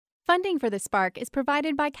Funding for the Spark is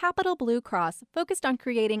provided by Capital Blue Cross, focused on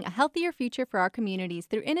creating a healthier future for our communities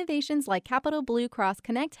through innovations like Capital Blue Cross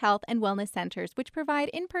Connect Health and Wellness Centers, which provide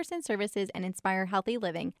in-person services and inspire healthy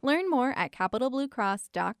living. Learn more at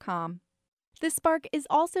capitalbluecross.com. The Spark is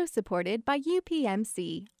also supported by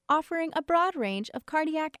UPMC, offering a broad range of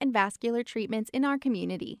cardiac and vascular treatments in our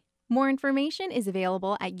community. More information is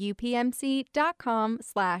available at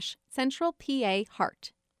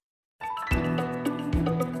upmc.com/centralpaheart.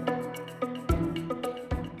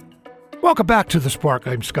 Welcome back to The Spark.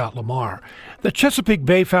 I'm Scott Lamar. The Chesapeake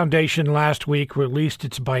Bay Foundation last week released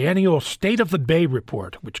its biennial State of the Bay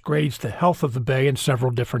report, which grades the health of the bay in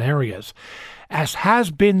several different areas. As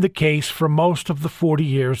has been the case for most of the 40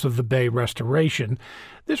 years of the bay restoration,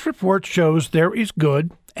 this report shows there is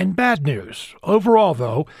good and bad news. Overall,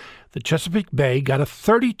 though, the Chesapeake Bay got a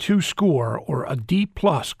 32 score, or a D+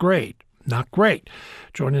 grade. Not great.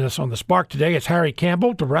 Joining us on The Spark today is Harry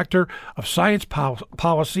Campbell, Director of Science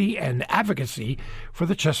Policy and Advocacy for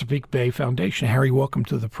the Chesapeake Bay Foundation. Harry, welcome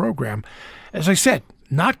to the program. As I said,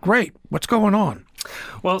 not great. What's going on?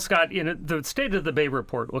 Well, Scott, the State of the Bay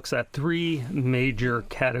report looks at three major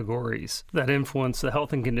categories that influence the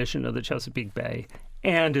health and condition of the Chesapeake Bay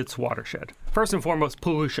and its watershed. First and foremost,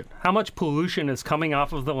 pollution. How much pollution is coming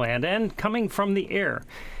off of the land and coming from the air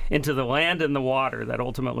into the land and the water that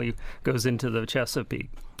ultimately goes into the Chesapeake,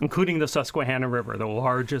 including the Susquehanna River, the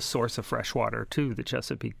largest source of fresh water to the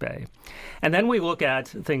Chesapeake Bay. And then we look at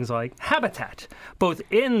things like habitat, both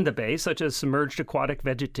in the bay, such as submerged aquatic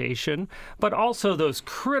vegetation, but also those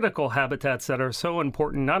critical habitats that are so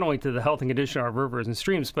important not only to the health and condition of our rivers and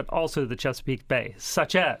streams, but also the Chesapeake Bay,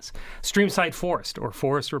 such as streamside forest or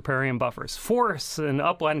forest riparian buffers, forests and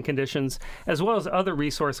upland conditions, as well as other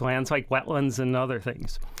resource lands like wetlands and other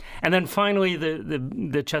things. And then finally,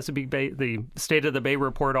 the Chesapeake Bay, the State of the Bay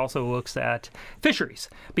report also looks at fisheries,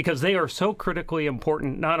 because they are so critically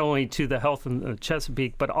important not only to the health of the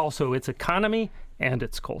Chesapeake, but also its economy and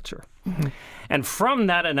its culture. Mm-hmm. And from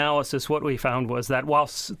that analysis, what we found was that while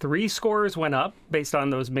 3 scores went up based on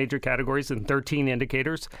those major categories and 13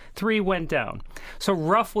 indicators, 3 went down. So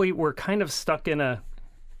roughly, we're kind of stuck in a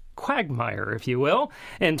quagmire, if you will,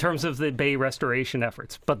 in terms of the bay restoration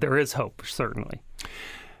efforts. But there is hope, certainly.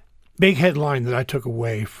 Big headline that I took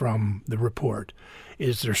away from the report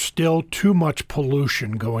is there's still too much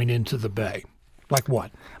pollution going into the bay. Like what?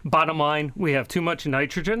 Bottom line, we have too much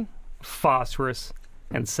nitrogen, phosphorus,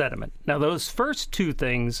 and sediment. Now, those first 2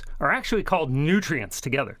 things are actually called nutrients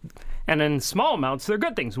together. And in small amounts, they're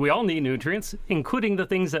good things. We all need nutrients, including the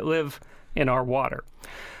things that live in our water.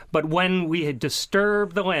 But when we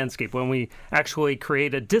disturb the landscape, when we actually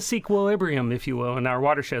create a disequilibrium, if you will, in our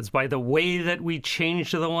watersheds by the way that we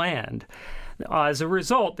change the land, as a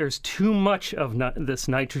result, there's too much of this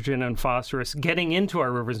nitrogen and phosphorus getting into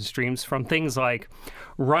our rivers and streams from things like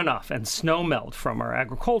runoff and snowmelt from our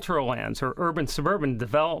agricultural lands or urban-suburban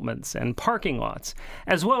developments and parking lots,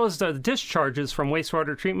 as well as the discharges from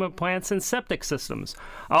wastewater treatment plants and septic systems.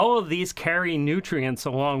 All of these carry nutrients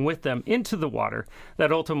along with them into the water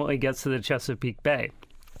that ultimately gets to the Chesapeake Bay.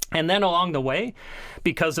 And then along the way,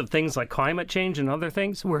 because of things like climate change and other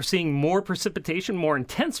things, we're seeing more precipitation, more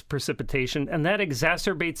intense precipitation, and that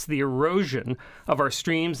exacerbates the erosion of our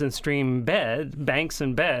streams and stream banks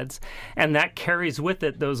and beds, and that carries with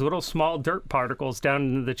it those little small dirt particles down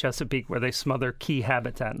into the Chesapeake where they smother key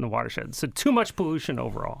habitat in the watershed. So too much pollution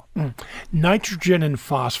overall. Nitrogen and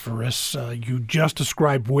phosphorus, you just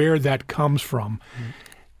described where that comes from.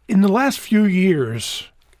 In the last few years,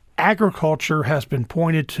 agriculture has been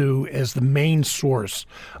pointed to as the main source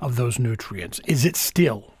of those nutrients. Is it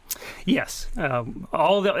still? Yes.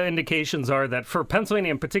 All the indications are that for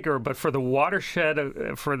Pennsylvania in particular, but for the watershed,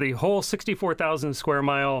 for the whole 64,000 square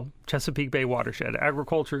mile Chesapeake Bay watershed,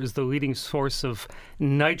 agriculture is the leading source of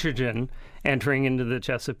nitrogen entering into the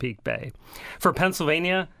Chesapeake Bay. For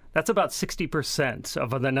Pennsylvania, that's about 60%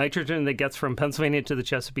 of the nitrogen that gets from Pennsylvania to the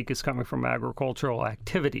Chesapeake is coming from agricultural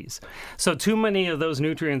activities. So too many of those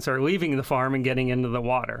nutrients are leaving the farm and getting into the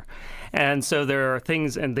water. And so there are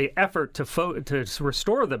things in the effort to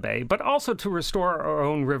restore the bay, but also to restore our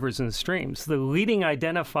own rivers and streams. The leading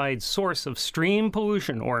identified source of stream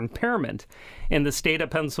pollution or impairment in the state of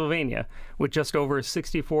Pennsylvania, with just over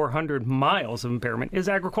 6,400 miles of impairment, is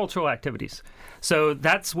agricultural activities. So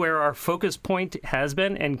that's where our focus point has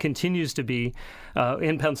been and continues to be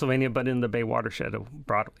in Pennsylvania, but in the Bay watershed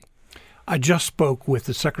broadly. I just spoke with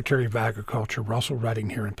the Secretary of Agriculture, Russell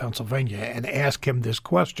Redding, here in Pennsylvania, and asked him this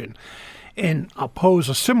question. And I'll pose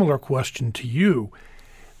a similar question to you,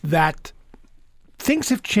 that things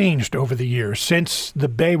have changed over the years since the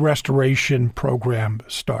Bay Restoration Program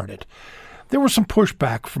started. there was some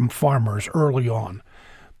pushback from farmers early on.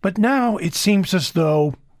 But now it seems as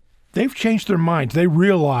though they've changed their minds. They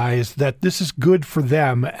realize that this is good for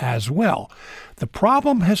them as well. The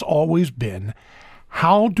problem has always been,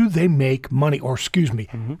 how do they make money, or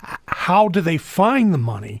how do they find the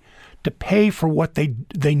money to pay for what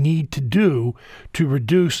they need to do to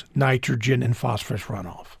reduce nitrogen and phosphorus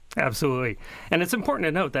runoff? Absolutely. And it's important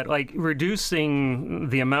to note that, like, reducing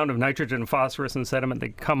the amount of nitrogen, phosphorus, and sediment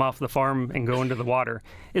that come off the farm and go into the water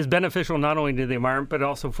is beneficial not only to the environment, but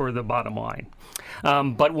also for the bottom line.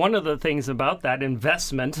 But one of the things about that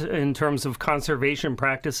investment in terms of conservation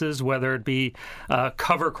practices, whether it be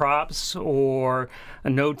cover crops or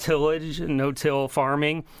no-tillage, no-till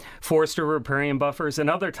farming, forester riparian buffers, and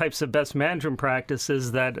other types of best management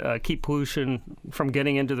practices that keep pollution from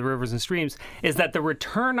getting into the rivers and streams, is that the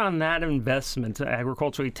return on that investment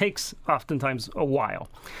agriculturally takes oftentimes a while.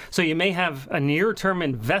 So you may have a near-term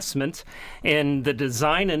investment in the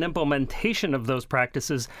design and implementation of those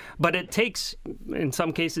practices, but it takes, in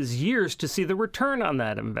some cases, years to see the return on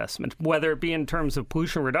that investment, whether it be in terms of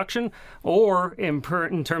pollution reduction or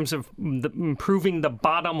in terms of improving the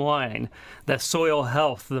bottom line, the soil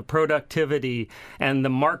health, the productivity, and the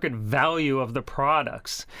market value of the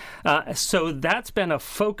products. So that's been a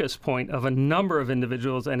focus point of a number of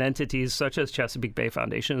individuals and entities such as Chesapeake Bay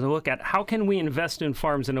Foundation to look at how can we invest in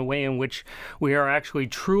farms in a way in which we are actually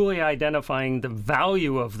truly identifying the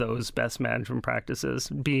value of those best management practices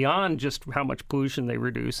beyond just how much pollution they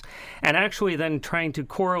reduce, and actually then trying to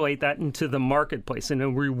correlate that into the marketplace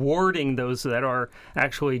and rewarding those that are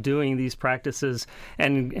actually doing these practices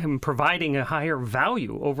and providing a higher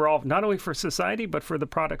value overall, not only for society, but for the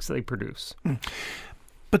products they produce.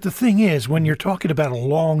 But the thing is, when you're talking about a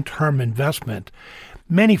long-term investment,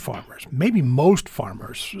 many farmers, maybe most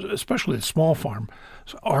farmers, especially the small farm,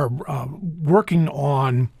 are working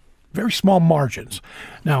on very small margins.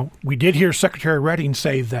 Now, we did hear Secretary Redding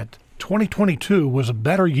say that 2022 was a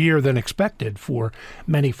better year than expected for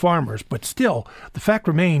many farmers, but still, the fact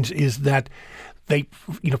remains is that they,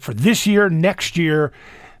 for this year, next year,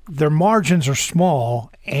 their margins are small,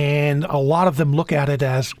 and a lot of them look at it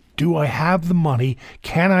as, do I have the money?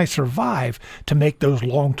 Can I survive to make those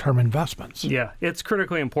long-term investments? Yeah, it's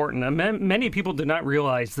critically important. Many people do not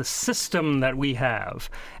realize the system that we have,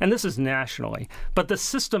 and this is nationally, but the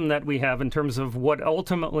system that we have in terms of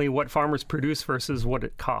what farmers produce versus what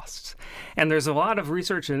it costs. And there's a lot of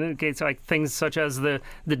research that indicates like things such as the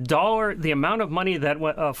amount of money that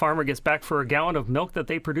a farmer gets back for a gallon of milk that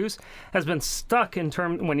they produce has been stuck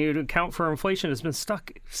when you account for inflation, has been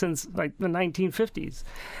stuck since like the 1950s.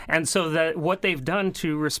 And so that what they've done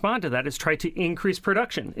to respond to that is try to increase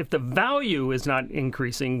production. If the value is not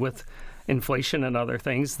increasing with inflation and other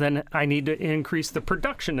things, then I need to increase the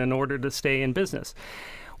production in order to stay in business.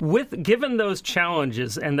 Given those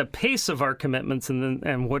challenges and the pace of our commitments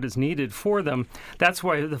and what is needed for them, that's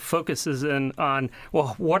why the focus is on,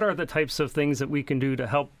 what are the types of things that we can do to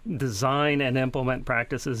help design and implement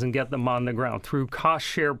practices and get them on the ground through cost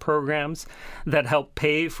share programs that help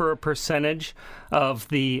pay for a percentage of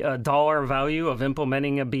the dollar value of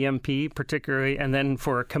implementing a BMP, particularly, and then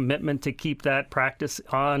for a commitment to keep that practice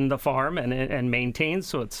on the farm and maintained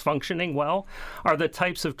so it's functioning well, are the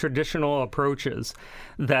types of traditional approaches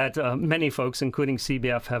that many folks, including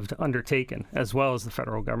CBF, have undertaken, as well as the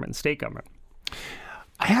federal government and state government.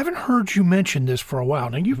 I haven't heard you mention this for a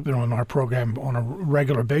while. Now, you've been on our program on a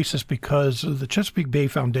regular basis because the Chesapeake Bay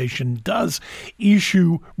Foundation does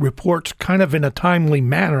issue reports kind of in a timely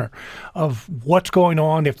manner of what's going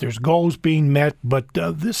on, if there's goals being met. But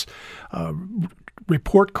this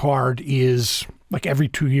report card is like every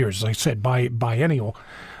 2 years, as I said, biennial.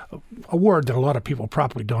 A word that a lot of people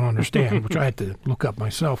probably don't understand, which I had to look up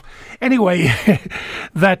myself. Anyway,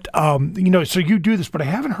 that, so you do this, but I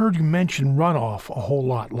haven't heard you mention runoff a whole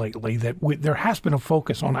lot lately, that there has been a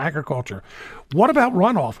focus on agriculture. What about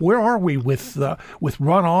runoff? Where are we with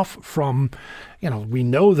runoff from, we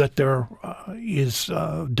know that there is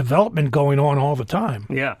development going on all the time.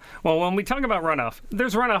 Yeah. Well, when we talk about runoff,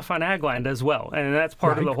 there's runoff on ag land as well, and that's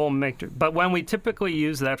part of the whole mix. But when we typically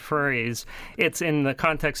use that phrase, it's in the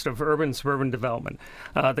context of urban-suburban development,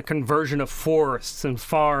 the conversion of forests and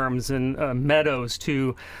farms and meadows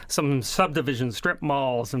to some subdivisions, strip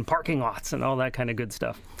malls and parking lots and all that kind of good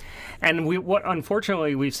stuff. And what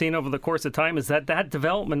unfortunately we've seen over the course of time is that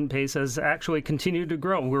development pace has actually continued to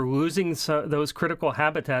grow. We're losing those critical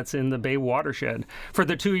habitats in the Bay watershed. For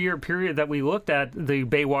the 2-year period that we looked at the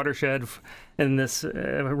Bay watershed in this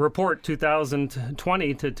report,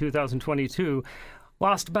 2020 to 2022,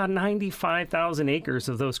 lost about 95,000 acres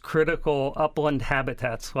of those critical upland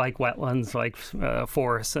habitats like wetlands, like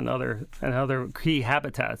forests and other key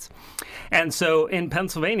habitats. And so in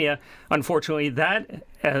Pennsylvania, unfortunately, that,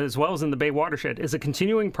 as well as in the Bay watershed, is a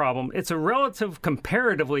continuing problem. It's a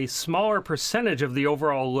comparatively smaller percentage of the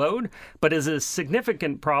overall load, but is a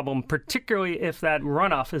significant problem, particularly if that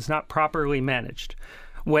runoff is not properly managed.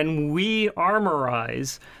 When we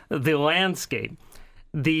armorize the landscape,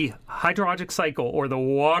 the hydrologic cycle or the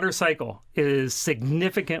water cycle is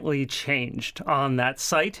significantly changed on that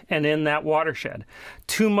site and in that watershed.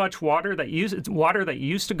 Too much water that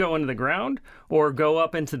used to go into the ground or go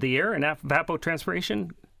up into the air in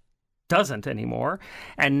evapotranspiration doesn't anymore.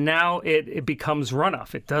 And now it becomes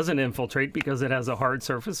runoff. It doesn't infiltrate because it has a hard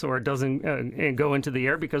surface, or it doesn't go into the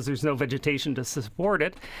air because there's no vegetation to support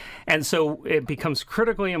it. And so it becomes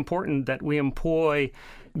critically important that we employ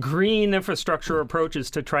green infrastructure approaches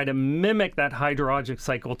to try to mimic that hydrologic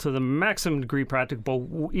cycle to the maximum degree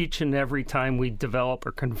practicable each and every time we develop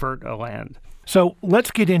or convert a land. So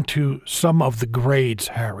let's get into some of the grades,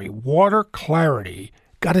 Harry. Water clarity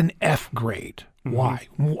got an F grade. Why?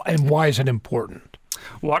 And why is it important?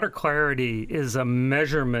 Water clarity is a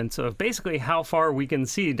measurement of basically how far we can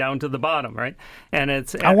see down to the bottom, right? And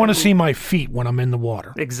I want to see my feet when I'm in the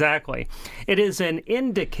water. Exactly. It is an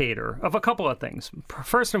indicator of a couple of things.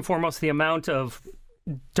 First and foremost, the amount of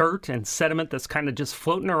dirt and sediment that's kind of just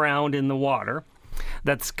floating around in the water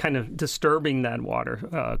that's kind of disturbing that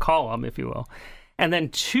water column, if you will. And then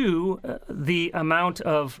two, the amount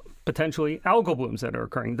of potentially algal blooms that are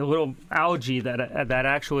occurring, the little algae that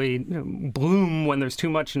actually bloom when there's too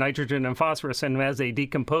much nitrogen and phosphorus, and as they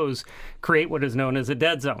decompose, create what is known as a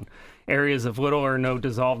dead zone, areas of little or no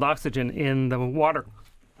dissolved oxygen in the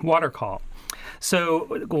water column.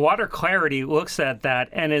 So water clarity looks at that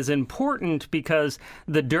and is important because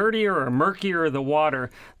the dirtier or murkier the water,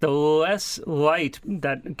 the less light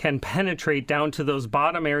that can penetrate down to those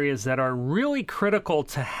bottom areas that are really critical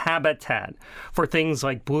to habitat for things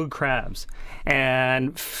like blue crabs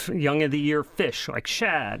and young of the year fish like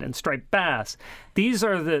shad and striped bass. These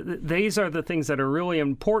are the things that are really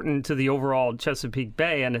important to the overall Chesapeake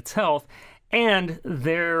Bay and its health, and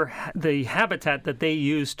the habitat that they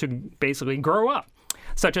use to basically grow up,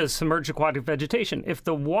 such as submerged aquatic vegetation. If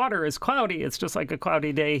the water is cloudy, it's just like a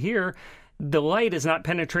cloudy day here, the light is not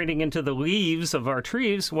penetrating into the leaves of our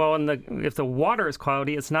trees. Well, if the water is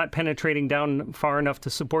cloudy, it's not penetrating down far enough to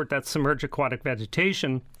support that submerged aquatic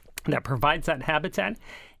vegetation that provides that habitat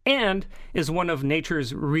and is one of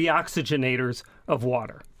nature's reoxygenators of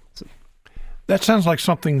water. That sounds like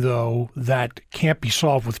something, though, that can't be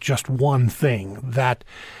solved with just one thing, that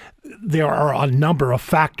there are a number of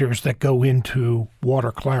factors that go into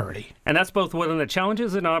water clarity. And that's both one of the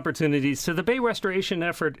challenges and opportunities to the Bay restoration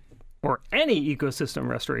effort, or any ecosystem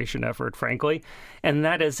restoration effort, frankly, and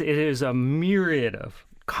that is it is a myriad of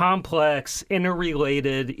complex,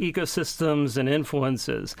 interrelated ecosystems and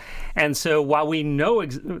influences. And so while we know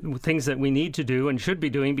things that we need to do and should be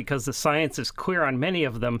doing because the science is clear on many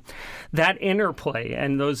of them, that interplay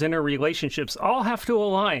and those interrelationships all have to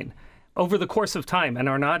align over the course of time and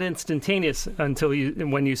are not instantaneous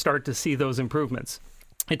when you start to see those improvements.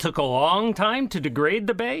 It took a long time to degrade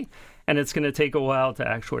the bay, and it's going to take a while to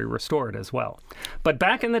actually restore it as well. But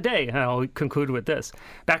back in the day, and I'll conclude with this,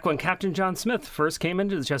 back when Captain John Smith first came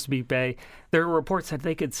into the Chesapeake Bay, there were reports that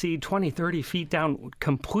they could see 20, 30 feet down,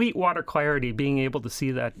 complete water clarity, being able to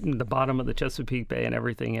see that in the bottom of the Chesapeake Bay and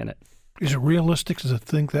everything in it. Is it realistic to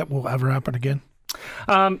think that will ever happen again?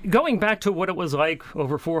 Going back to what it was like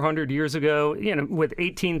over 400 years ago, with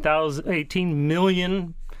 18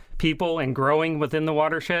 million people and growing within the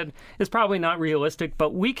watershed is probably not realistic,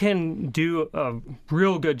 but we can do a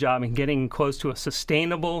real good job in getting close to a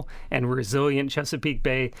sustainable and resilient Chesapeake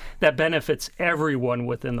Bay that benefits everyone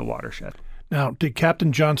within the watershed. Now, did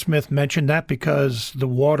Captain John Smith mention that because the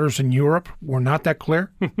waters in Europe were not that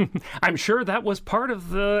clear? I'm sure that was part of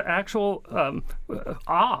the actual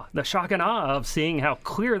the shock and awe of seeing how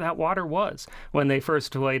clear that water was when they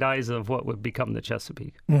first laid eyes of what would become the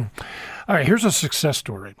Chesapeake. All right, here's a success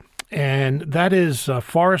story, and that is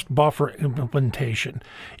forest buffer implementation.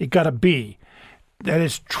 It got a B. That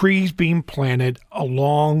is trees being planted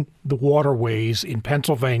along the waterways in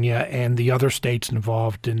Pennsylvania and the other states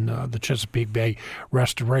involved in the Chesapeake Bay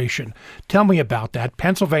restoration. Tell me about that.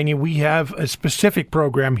 Pennsylvania, we have a specific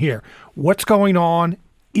program here. What's going on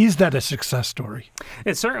Is that a success story?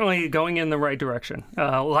 It's certainly going in the right direction.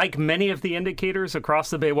 Like many of the indicators across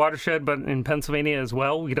the Bay watershed, but in Pennsylvania as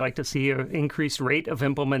well, we'd like to see an increased rate of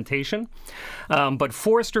implementation. But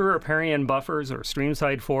forester riparian buffers, or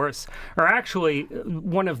streamside forests, are actually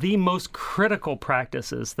one of the most critical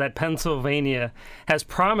practices that Pennsylvania has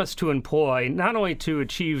promised to employ, not only to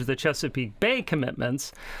achieve the Chesapeake Bay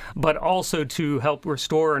commitments, but also to help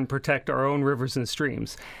restore and protect our own rivers and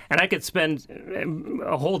streams. And I could spend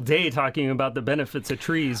a whole day talking about the benefits of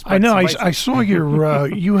trees. I know. I saw your,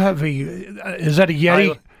 you have is that a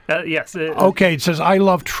Yeti? Yes. Okay, it says, "I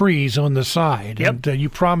love trees" on the side. Yep. And you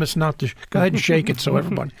promised not to, go ahead and shake it so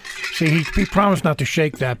everyone, see, he promised not to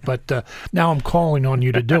shake that, but now I'm calling on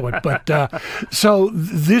you to do it. But so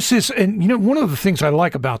this is, and one of the things I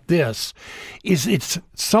like about this is it's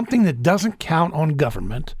something that doesn't count on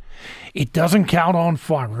government. It doesn't count on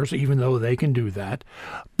farmers, even though they can do that.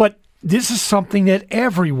 But this is something that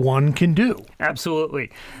everyone can do.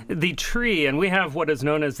 Absolutely. The tree, and we have what is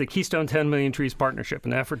known as the Keystone 10 Million Trees Partnership,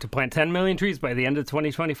 an effort to plant 10 million trees by the end of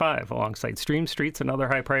 2025, alongside streams, streets, and other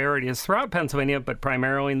high priorities throughout Pennsylvania, but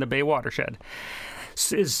primarily in the Bay watershed.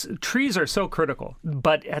 Trees are so critical,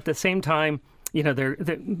 but at the same time,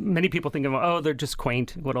 many people think of, they're just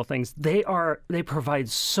quaint little things. They provide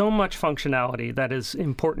so much functionality that is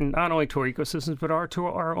important not only to our ecosystems, but to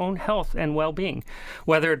our own health and well-being,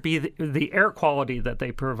 whether it be the air quality that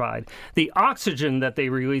they provide, the oxygen that they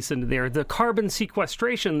release into the air, the carbon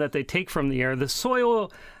sequestration that they take from the air, the soil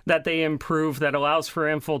that they improve that allows for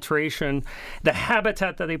infiltration, the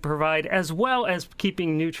habitat that they provide, as well as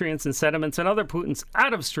keeping nutrients and sediments and other pollutants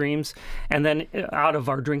out of streams and then out of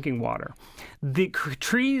our drinking water. The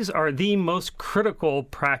trees are the most critical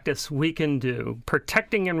practice we can do,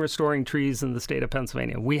 protecting and restoring trees in the state of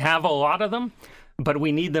Pennsylvania. We have a lot of them, but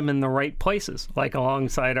we need them in the right places, like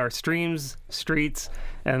alongside our streams, streets,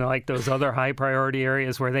 and like those other high priority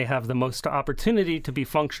areas where they have the most opportunity to be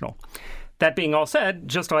functional. That being all said,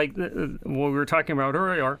 just like what we were talking about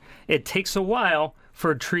earlier, it takes a while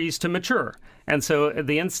for trees to mature. And so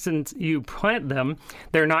the instant you plant them,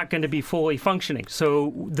 they're not going to be fully functioning.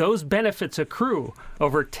 So those benefits accrue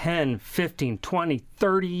over 10, 15, 20,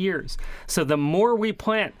 30 years. So the more we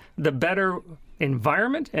plant, the better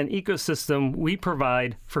environment and ecosystem we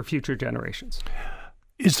provide for future generations.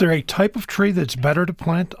 Is there a type of tree that's better to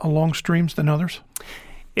plant along streams than others?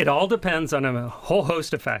 It all depends on a whole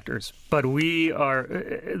host of factors, but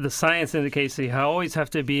the science indicates that you always have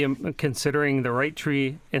to be considering the right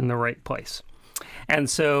tree in the right place. And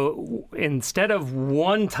so instead of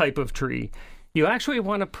one type of tree, you actually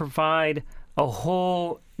want to provide a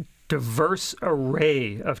whole diverse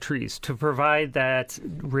array of trees to provide that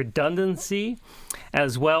redundancy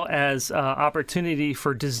as well as opportunity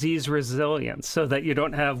for disease resilience, so that you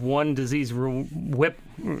don't have one disease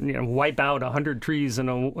wipe out 100 trees in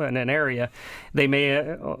an area. They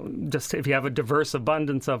may just, if you have a diverse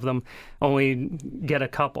abundance of them, only get a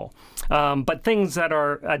couple. But things that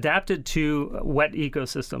are adapted to wet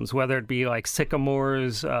ecosystems, whether it be like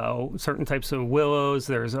sycamores, certain types of willows,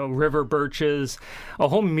 there's river birches, a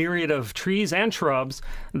whole myriad of trees and shrubs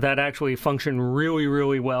that actually function really,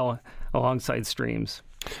 really well alongside streams.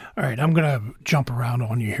 All right, I'm going to jump around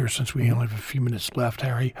on you here since we only have a few minutes left,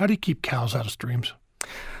 Harry. How do you keep cows out of streams?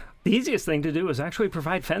 The easiest thing to do is actually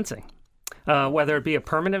provide fencing, whether it be a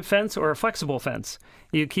permanent fence or a flexible fence.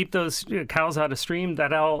 You keep those cows out of stream,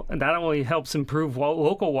 that only helps improve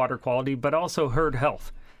local water quality, but also herd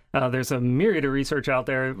health. There's a myriad of research out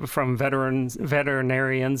there from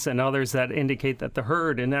veterinarians and others that indicate that the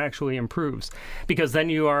herd actually improves, because then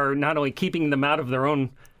you are not only keeping them out of their own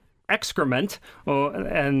excrement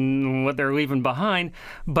and what they're leaving behind,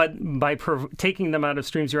 but by taking them out of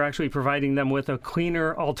streams, you're actually providing them with a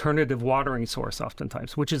cleaner alternative watering source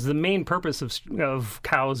oftentimes, which is the main purpose of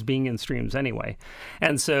cows being in streams anyway.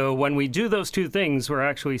 And so when we do those two things, we're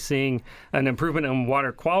actually seeing an improvement in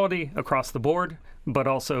water quality across the board, but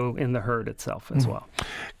also in the herd itself as well.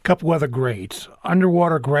 Couple other grades.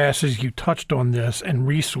 Underwater grasses, you touched on this, and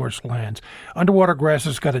resource lands. Underwater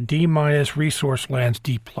grasses got a D-, resource lands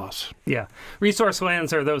D+. Yeah. Resource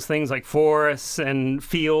lands are those things like forests and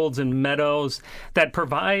fields and meadows that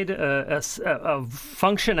provide a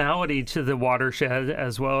functionality to the watershed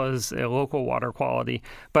as well as a local water quality,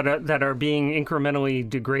 but that are being incrementally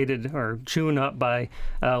degraded or chewn up by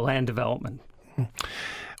land development.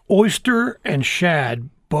 Oyster and shad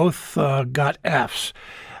both got Fs.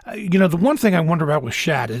 The one thing I wonder about with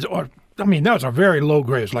shad is, those are very low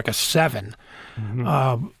grades, like a 7.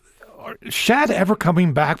 Mm-hmm. Shad ever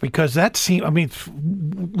coming back? Because that seems,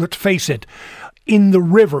 let's face it, in the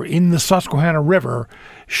river, in the Susquehanna River,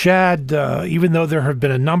 shad, even though there have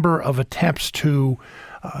been a number of attempts to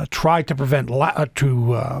try to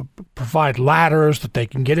provide ladders that they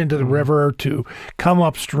can get into the river, to come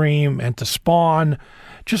upstream and to spawn,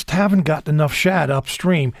 just haven't gotten enough shad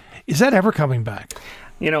upstream. Is that ever coming back?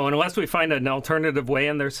 Unless we find an alternative way,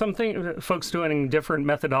 and there's folks doing different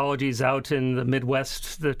methodologies out in the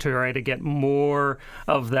Midwest to try to get more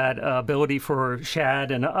of that ability for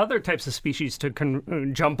shad and other types of species to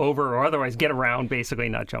jump over or otherwise get around, basically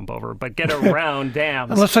not jump over, but get around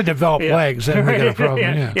dams. Unless they develop legs, then we got a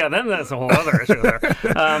problem. Yeah, then that's a whole other issue there.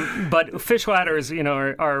 But fish ladders,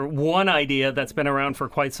 are one idea that's been around for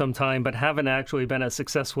quite some time, but haven't actually been as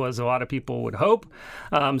successful as a lot of people would hope.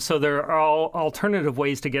 So there are all alternative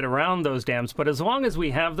ways to get around those dams. But as long as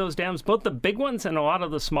we have those dams, both the big ones and a lot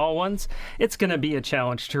of the small ones, it's going to be a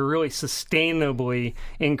challenge to really sustainably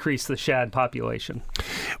increase the shad population.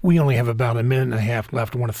 We only have about a minute and a half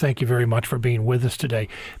left. I want to thank you very much for being with us today.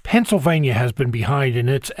 Pennsylvania has been behind in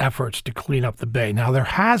its efforts to clean up the bay. Now, there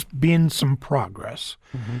has been some progress,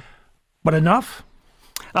 but enough?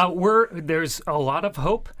 There's a lot of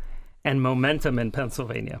hope and momentum in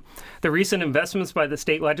Pennsylvania. The recent investments by the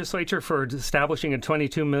state legislature for establishing a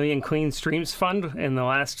 $22 million Clean Streams Fund in the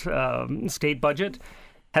last state budget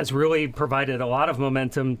has really provided a lot of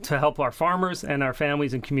momentum to help our farmers and our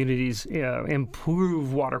families and communities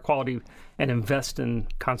improve water quality and invest in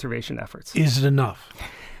conservation efforts. Is it enough?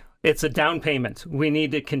 It's a down payment. We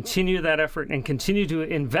need to continue that effort and continue to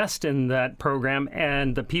invest in that program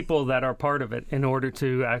and the people that are part of it in order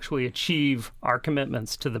to actually achieve our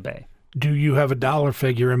commitments to the Bay. Do you have a dollar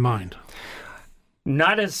figure in mind?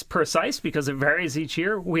 Not as precise because it varies each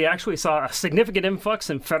year. We actually saw a significant influx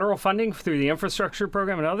in federal funding through the infrastructure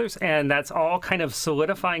program and others, and that's all kind of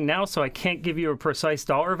solidifying now, so I can't give you a precise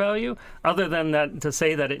dollar value other than that to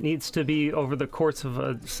say that it needs to be over the course of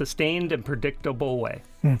a sustained and predictable way.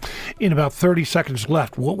 In about 30 seconds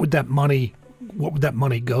left, what would that money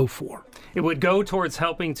go for? It would go towards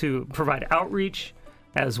helping to provide outreach,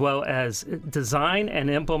 as well as design and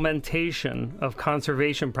implementation of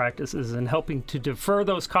conservation practices and helping to defer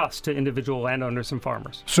those costs to individual landowners and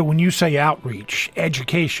farmers. So when you say outreach,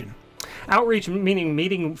 education? Outreach meaning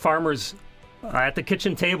meeting farmers at the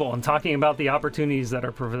kitchen table and talking about the opportunities that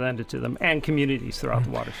are presented to them and communities throughout the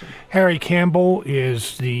watershed. Harry Campbell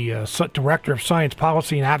is the Director of Science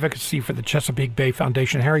Policy and Advocacy for the Chesapeake Bay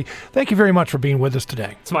Foundation. Harry, thank you very much for being with us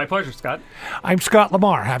today. It's my pleasure, Scott. I'm Scott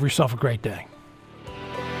Lamar. Have yourself a great day.